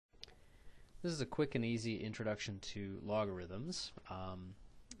This is a quick and easy introduction to logarithms.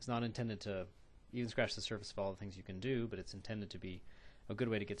 It's not intended to even scratch the surface of all the things you can do, but it's intended to be a good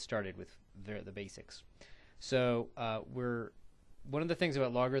way to get started with the basics. So one of the things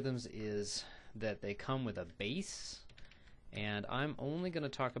about logarithms is that they come with a base, and I'm only going to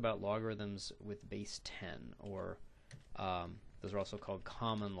talk about logarithms with base 10, or those are also called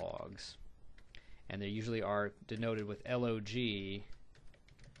common logs, and they usually are denoted with log.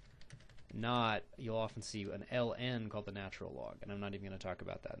 You'll often see an ln called the natural log, and I'm not even going to talk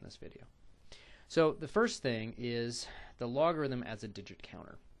about that in this video. So the first thing is the logarithm as a digit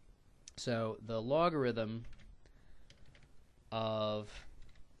counter. So the logarithm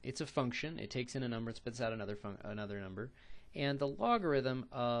it's a function. It takes in a number and spits out another number. And the logarithm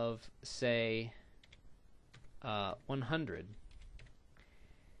of, say, 100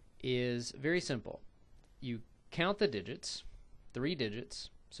 is very simple. You count the digits, 3 digits,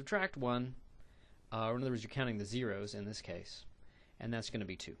 subtract 1, or in other words, you're counting the zeros in this case, and that's going to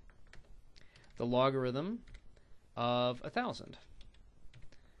be 2. The logarithm of 1,000.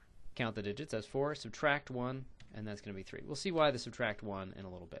 Count the digits, that's 4, subtract 1, and that's going to be 3. We'll see why the subtract 1 in a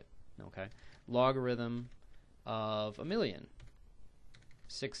little bit. Okay. Logarithm of 1,000,000.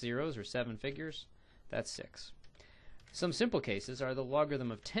 6 zeros or 7 figures, that's 6. Some simple cases are the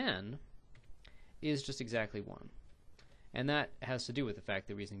logarithm of 10 is just exactly 1. And that has to do with the fact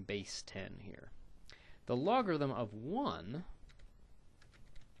that we're using base 10 here. The logarithm of 1,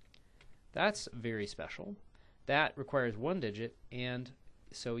 that's very special. That requires 1 digit, and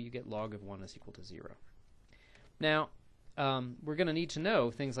so you get log of 1 is equal to 0. Now, we're going to need to know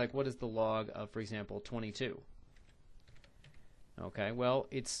things like what is the log of, for example, 22. Okay, well,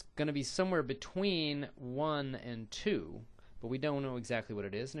 it's going to be somewhere between 1 and 2, but we don't know exactly what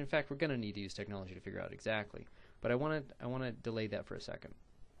it is. And in fact, we're going to need to use technology to figure out exactly. But I want to delay that for a second,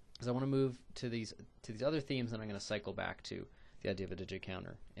 because I want to move to these other themes, and I'm going to cycle back to the idea of a digit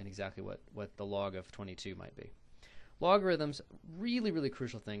counter and exactly what the log of 22 might be. Logarithms, really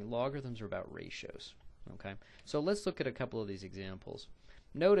crucial thing. Logarithms are about ratios. Okay, so let's look at a couple of these examples.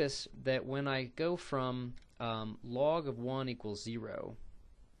 Notice that when I go from log of 1 equals 0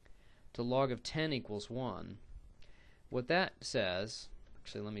 to log of 10 equals 1, what that says,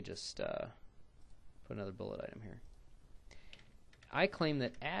 actually let me just put another bullet item here. I claim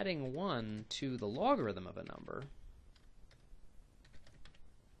that adding 1 to the logarithm of a number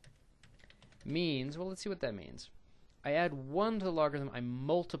means, well, let's see what that means. I add 1 to the logarithm, I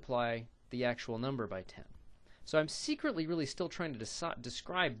multiply the actual number by 10. So I'm secretly really still trying to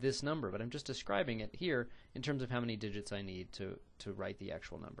describe this number, but I'm just describing it here in terms of how many digits I need to write the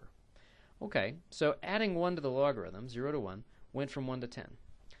actual number. Okay, so adding 1 to the logarithm, 0 to 1, went from 1 to 10.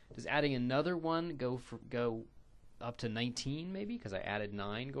 Does adding another 1 go up to 19 maybe, because I added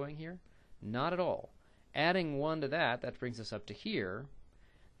 9 going here? Not at all. Adding 1 to that brings us up to here.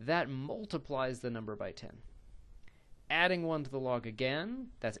 That multiplies the number by 10. Adding 1 to the log again,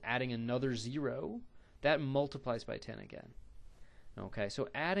 that's adding another 0. That multiplies by 10 again. Okay, so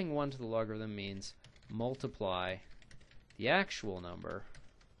adding 1 to the logarithm means multiply the actual number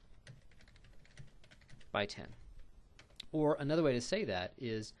by 10. Or another way to say that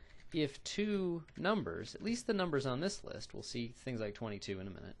is if two numbers, at least the numbers on this list, we'll see things like 22 in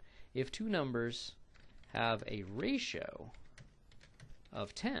a minute, if two numbers have a ratio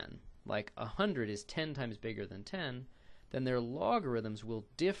of 10, like 100 is 10 times bigger than 10, then their logarithms will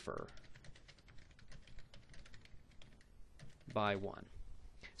differ by 1.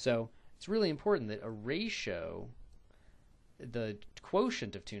 So it's really important that a ratio, the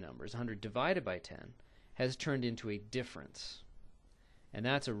quotient of two numbers, 100 divided by 10, has turned into a difference. And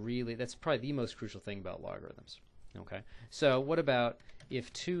that's probably the most crucial thing about logarithms. Okay, so what about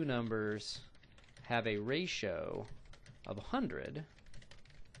if two numbers have a ratio of 100,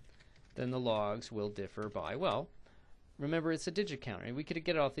 then the logs will differ by, well, remember it's a digit counter, and we could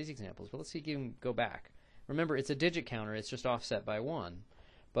get it off these examples, but let's see if you can go back. Remember, it's a digit counter, it's just offset by 1.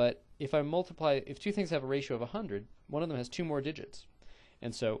 But if if two things have a ratio of 100, one of them has 2 more digits.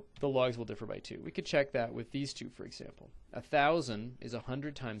 And so the logs will differ by 2. We could check that with these two, for example. 1,000 is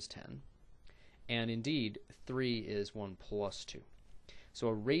 100 times 10, and indeed 3 is 1 plus 2. So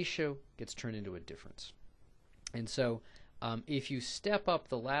a ratio gets turned into a difference. And so if you step up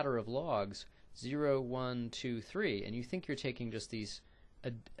the ladder of logs, 0, 1, 2, 3, and you think you're taking just these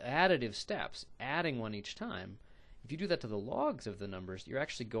additive steps, adding 1 each time, if you do that to the logs of the numbers, you're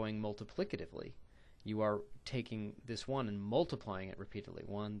actually going multiplicatively. You are taking this 1 and multiplying it repeatedly,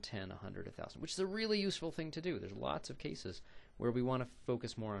 1, 10, 100, 1,000, which is a really useful thing to do. There's lots of cases where we want to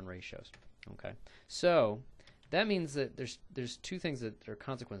focus more on ratios. Okay, so that means that there's two things that are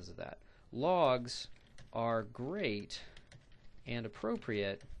consequences of that. logs are great and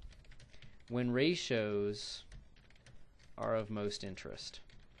appropriate when ratios are of most interest.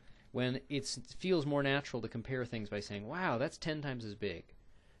 When it feels more natural to compare things by saying, wow, that's 10 times as big.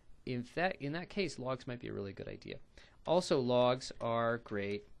 In that case, logs might be a really good idea. Also, logs are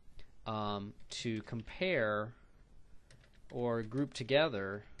great to compare or group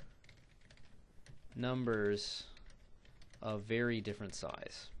together numbers of very different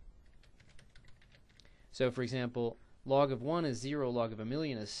size. So, for example, log of 1 is 0, log of a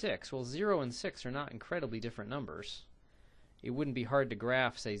million is 6. Well, 0 and 6 are not incredibly different numbers. It wouldn't be hard to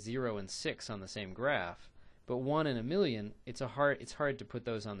graph, say, 0 and 6 on the same graph. But 1 and a million, it's hard to put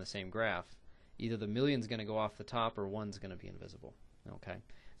those on the same graph. Either the million's going to go off the top or 1's going to be invisible. Okay,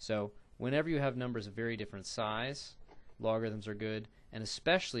 so whenever you have numbers of very different size, logarithms are good, and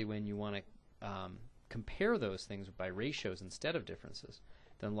especially when you want to compare those things by ratios instead of differences,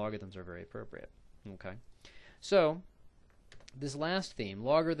 then logarithms are very appropriate. Okay, so this last theme,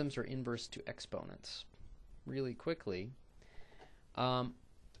 logarithms are inverse to exponents. Really quickly,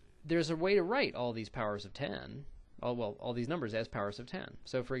 there's a way to write all these powers of 10, all these numbers as powers of 10.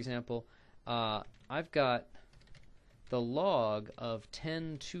 So for example, I've got the log of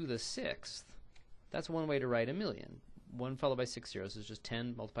 10 to the 6th. That's one way to write a million. 1 followed by 6 zeros is just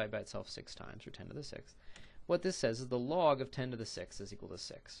 10 multiplied by itself 6 times, or 10 to the 6th. What this says is the log of 10 to the 6th is equal to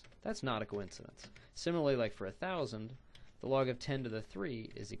 6. That's not a coincidence. Similarly, like for 1,000, the log of 10 to the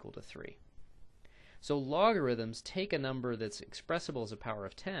 3 is equal to 3. So logarithms take a number that's expressible as a power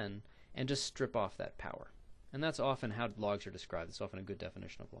of 10 and just strip off that power. And that's often how logs are described. It's often a good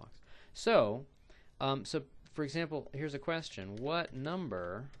definition of logs. So, for example, here's a question. What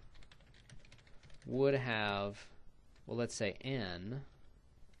number would have, well, let's say n,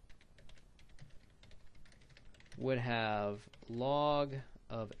 would have log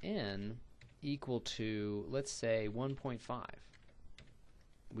of n equal to, let's say, 1.5?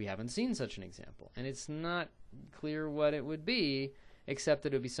 We haven't seen such an example, and it's not clear what it would be, except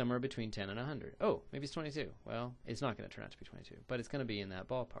that it would be somewhere between 10 and 100. Oh, maybe it's 22. Well, it's not going to turn out to be 22, but it's going to be in that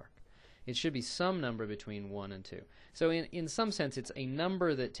ballpark. It should be some number between 1 and 2. So in some sense, it's a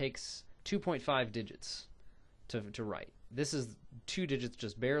number that takes 2.5 digits to write. This is 2 digits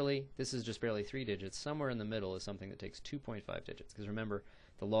just barely. This is just barely 3 digits. Somewhere in the middle is something that takes 2.5 digits, because remember,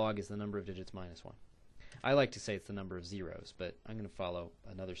 the log is the number of digits minus 1. I like to say it's the number of zeros, but I'm going to follow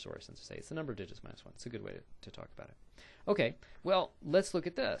another source and say it's the number of digits minus 1. It's a good way to talk about it. Okay, well, let's look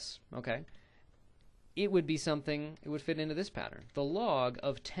at this. Okay, it would be something, it would fit into this pattern. The log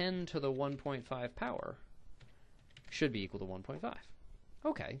of 10 to the 1.5 power should be equal to 1.5.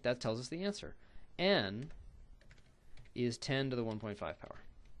 Okay, that tells us the answer. N is 10 to the 1.5 power.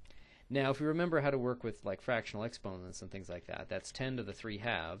 Now, if we remember how to work with like fractional exponents and things like that, that's 10 to the 3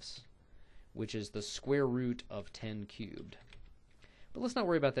 halves, which is the square root of 10 cubed. But let's not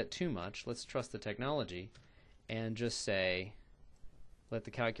worry about that too much. Let's trust the technology and just say, let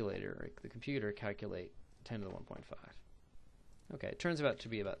the computer calculate 10 to the 1.5. Okay, it turns out to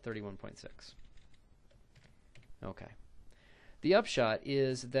be about 31.6. Okay. The upshot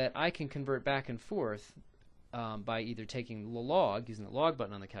is that I can convert back and forth by either taking the log, using the log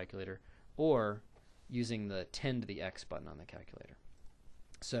button on the calculator, or using the 10 to the x button on the calculator.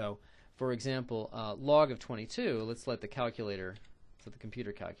 So, for example, log of 22, let's let the computer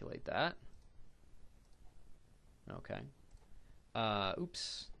calculate that. Okay.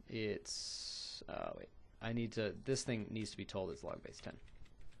 Oops, it's, wait, this thing needs to be told it's log base 10.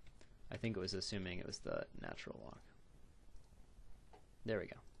 I think it was assuming it was the natural log. There we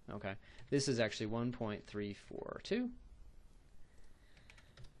go. Okay. This is actually 1.342.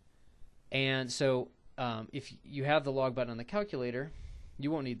 And so if you have the log button on the calculator,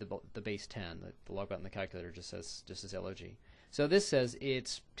 you won't need the base 10. The log button on the calculator just says log. So this says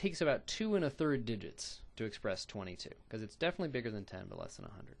it takes about 2 1/3 digits to express 22, because it's definitely bigger than 10 but less than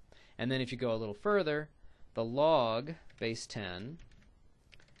 100. And then if you go a little further, the log base 10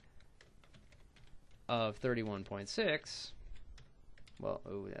 of 31.6, well,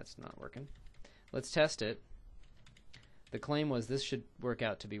 oh, that's not working. Let's test it. The claim was this should work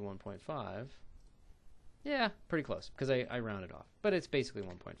out to be 1.5. Yeah, pretty close, because I rounded off. But it's basically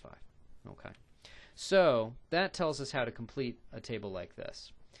 1.5. Okay. So that tells us how to complete a table like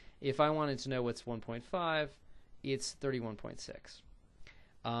this. If I wanted to know what's 1.5, it's 31.6.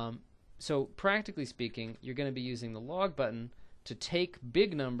 So practically speaking, you're going to be using the log button to take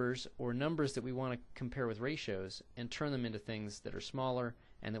big numbers or numbers that we want to compare with ratios and turn them into things that are smaller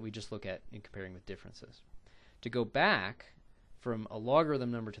and that we just look at in comparing with differences. To go back from a logarithm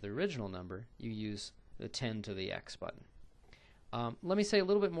number to the original number, you use the 10 to the x button. Let me say a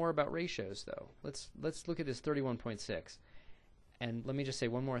little bit more about ratios, though. Let's look at this 31.6, and let me just say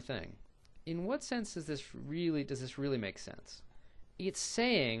one more thing. In what sense does this really make sense? It's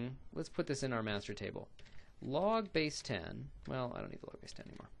saying, let's put this in our master table. Log base 10, well, I don't need the log base 10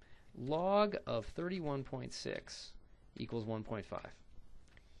 anymore. Log of 31.6 equals 1.5.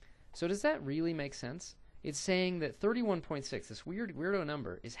 So does that really make sense? It's saying that 31.6, this weirdo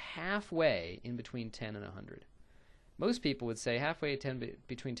number, is halfway in between 10 and 100. Most people would say halfway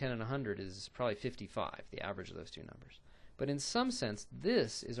between 10 and 100 is probably 55, the average of those two numbers. But in some sense,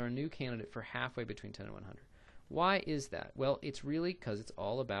 this is our new candidate for halfway between 10 and 100. Why is that? Well, it's really because it's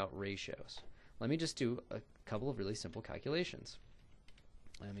all about ratios. Let me just do a couple of really simple calculations.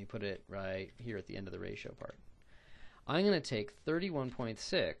 Let me put it right here at the end of the ratio part. I'm going to take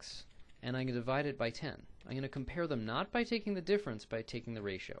 31.6 and I'm going to divide it by 10. I'm going to compare them not by taking the difference, by taking the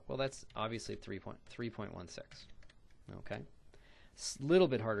ratio. Well, that's obviously 3.16. Okay? A little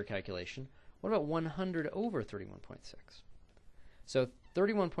bit harder calculation. What about 100 over 31.6? So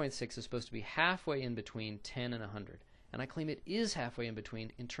 31.6 is supposed to be halfway in between 10 and 100. And I claim it is halfway in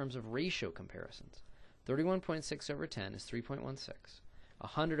between in terms of ratio comparisons. 31.6 over 10 is 3.16.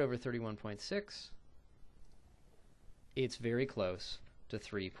 100 over 31.6, it's very close to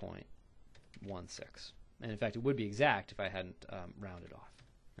 3.16. And in fact, it would be exact if I hadn't rounded off.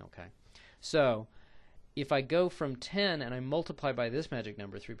 Okay, so if I go from 10 and I multiply by this magic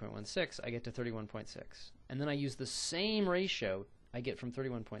number, 3.16, I get to 31.6. And then I use the same ratio, I get from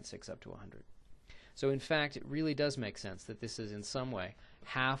 31.6 up to 100. So in fact, it really does make sense that this is in some way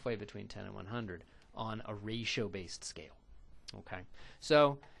halfway between 10 and 100 on a ratio-based scale. Okay,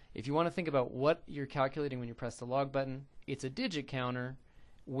 so if you want to think about what you're calculating when you press the log button, it's a digit counter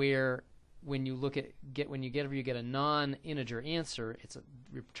where when you look at when you get a non-integer answer, it's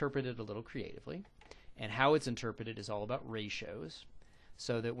interpreted a little creatively, and how it's interpreted is all about ratios.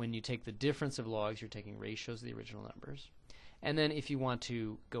 So that when you take the difference of logs, you're taking ratios of the original numbers. And then if you want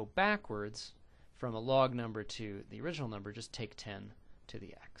to go backwards from a log number to the original number, just take 10 to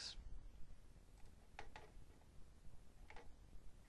the x.